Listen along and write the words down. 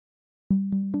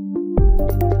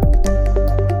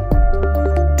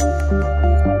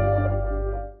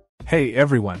Hey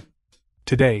everyone!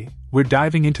 Today, we're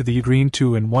diving into the UGREEN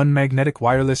 2-in-1 magnetic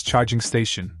wireless charging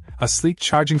station, a sleek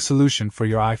charging solution for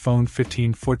your iPhone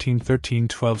 15, 14, 13,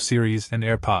 12 series and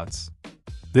AirPods.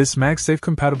 This MagSafe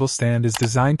compatible stand is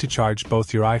designed to charge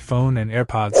both your iPhone and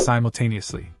AirPods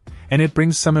simultaneously, and it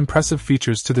brings some impressive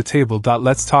features to the table.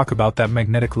 Let's talk about that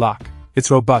magnetic lock.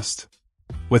 It's robust.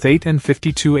 With 8 and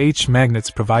 52H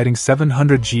magnets providing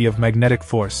 700 G of magnetic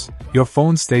force, your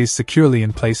phone stays securely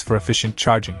in place for efficient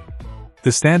charging.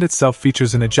 The stand itself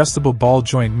features an adjustable ball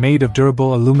joint made of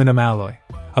durable aluminum alloy,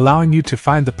 allowing you to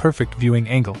find the perfect viewing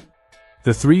angle.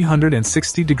 The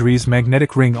 360 degrees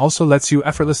magnetic ring also lets you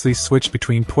effortlessly switch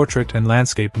between portrait and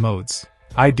landscape modes,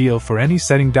 ideal for any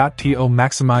setting. To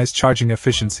maximize charging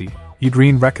efficiency,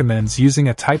 UGREEN recommends using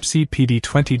a Type-C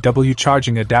PD20W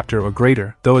charging adapter or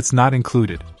greater, though it's not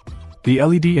included. The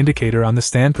LED indicator on the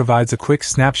stand provides a quick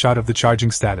snapshot of the charging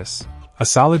status. A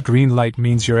solid green light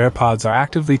means your AirPods are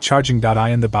actively charging.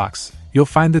 In the box, you'll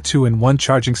find the 2-in-1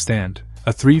 charging stand,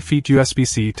 a 3-feet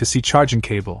USB-C to C charging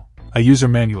cable, a user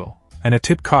manual, and a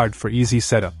tip card for easy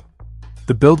setup.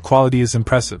 The build quality is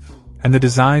impressive, and the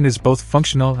design is both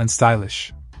functional and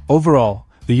stylish. Overall,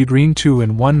 the UGREEN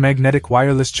 2-in-1 magnetic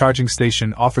wireless charging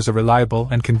station offers a reliable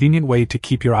and convenient way to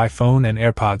keep your iPhone and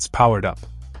AirPods powered up.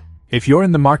 If you're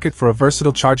in the market for a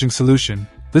versatile charging solution,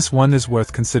 this one is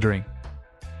worth considering.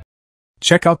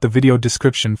 Check out the video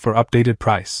description for updated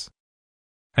price.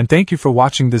 And thank you for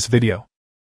watching this video.